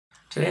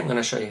Today I'm going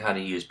to show you how to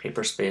use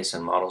paper space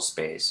and model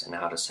space and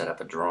how to set up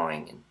a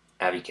drawing in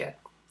AViCAD.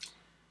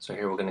 So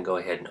here we're going to go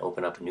ahead and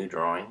open up a new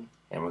drawing,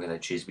 and we're going to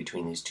choose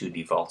between these two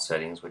default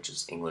settings, which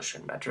is English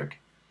and metric.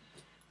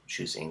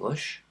 Choose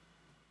English.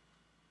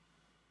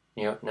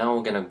 Now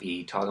we're going to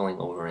be toggling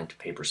over into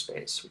paper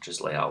space, which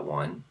is layout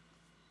 1,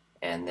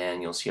 and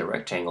then you'll see a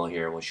rectangle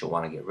here which you'll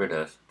want to get rid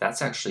of.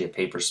 That's actually a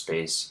paper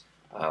space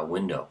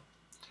window.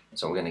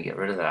 So we're going to get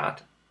rid of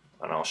that,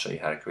 and I'll show you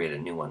how to create a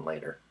new one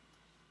later.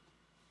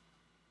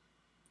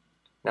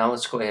 Now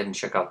let's go ahead and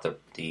check out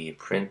the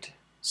print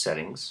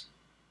settings.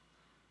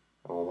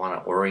 We'll want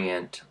to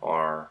orient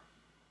our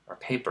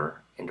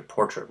paper into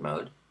portrait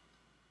mode.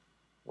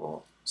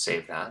 We'll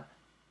save that.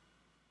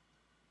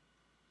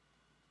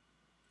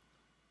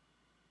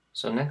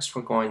 So next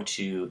we're going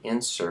to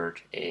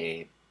insert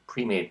a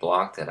pre-made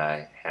block that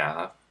I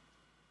have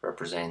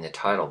representing the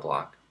title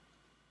block.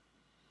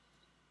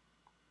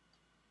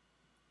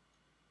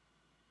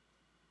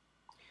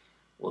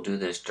 We'll do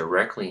this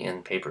directly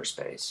in paper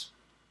space.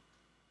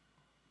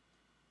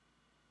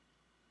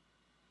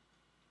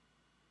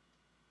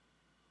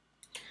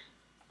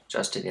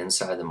 Adjust it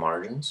inside the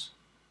margins.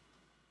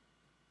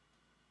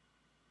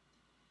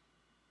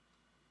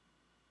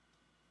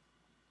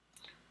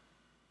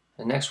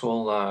 And next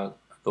we'll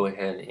go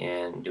ahead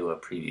and do a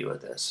preview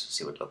of this,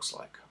 see what it looks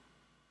like.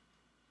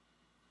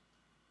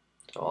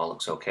 So all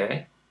looks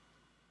okay.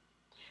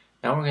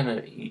 Now we're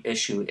going to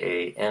issue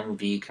a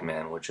MV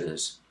command, which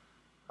is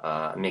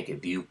make a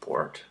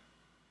viewport,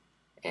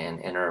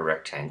 and enter a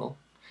rectangle.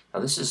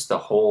 Now this is the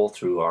hole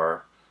through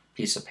our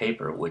piece of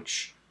paper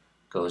which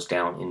goes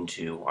down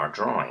into our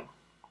drawing.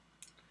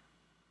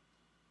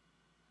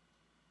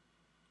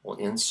 We'll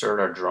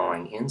insert our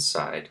drawing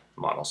inside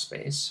model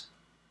space,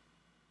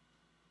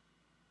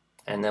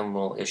 and then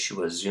we'll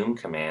issue a zoom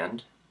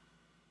command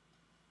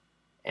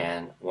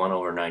and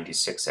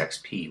 1/96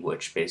 XP,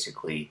 which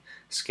basically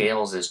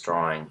scales this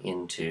drawing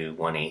into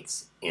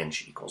 1/8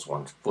 inch equals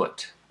 1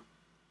 foot.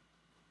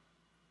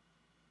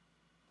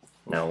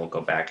 Now we'll go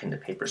back into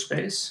paper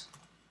space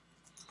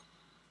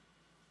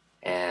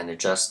and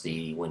adjust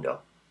the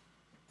window.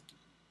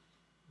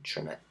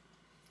 Trim it.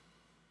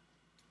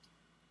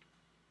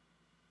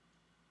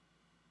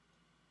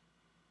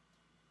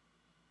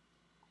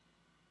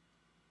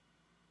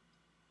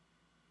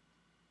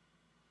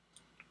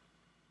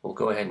 We'll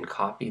go ahead and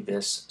copy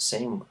this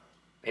same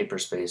paper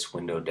space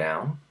window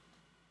down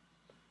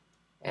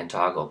and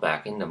toggle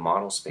back into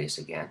model space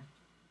again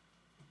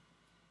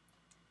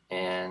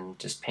and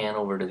just pan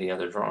over to the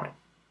other drawing.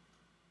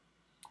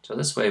 So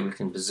this way we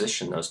can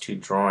position those two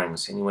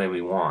drawings any way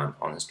we want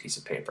on this piece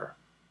of paper.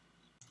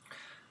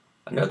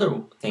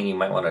 Another thing you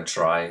might want to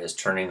try is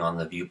turning on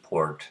the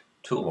viewport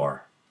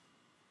toolbar.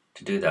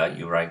 To do that,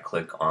 you right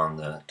click on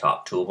the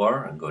top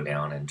toolbar and go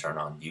down and turn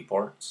on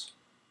viewports.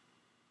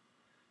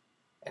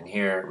 And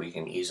here we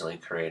can easily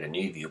create a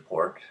new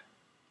viewport,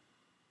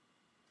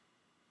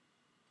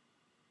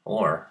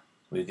 or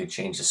we could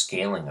change the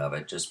scaling of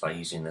it just by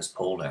using this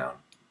pull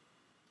down.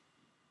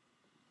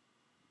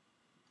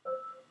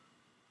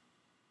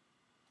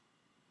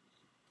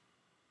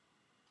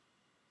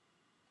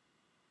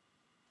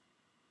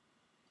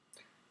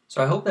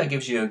 So I hope that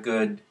gives you a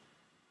good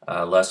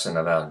lesson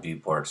about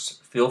viewports.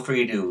 Feel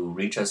free to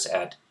reach us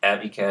at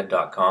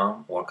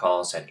avicad.com or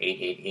call us at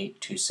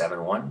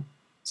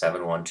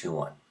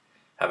 888-271-7121.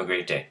 Have a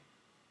great day.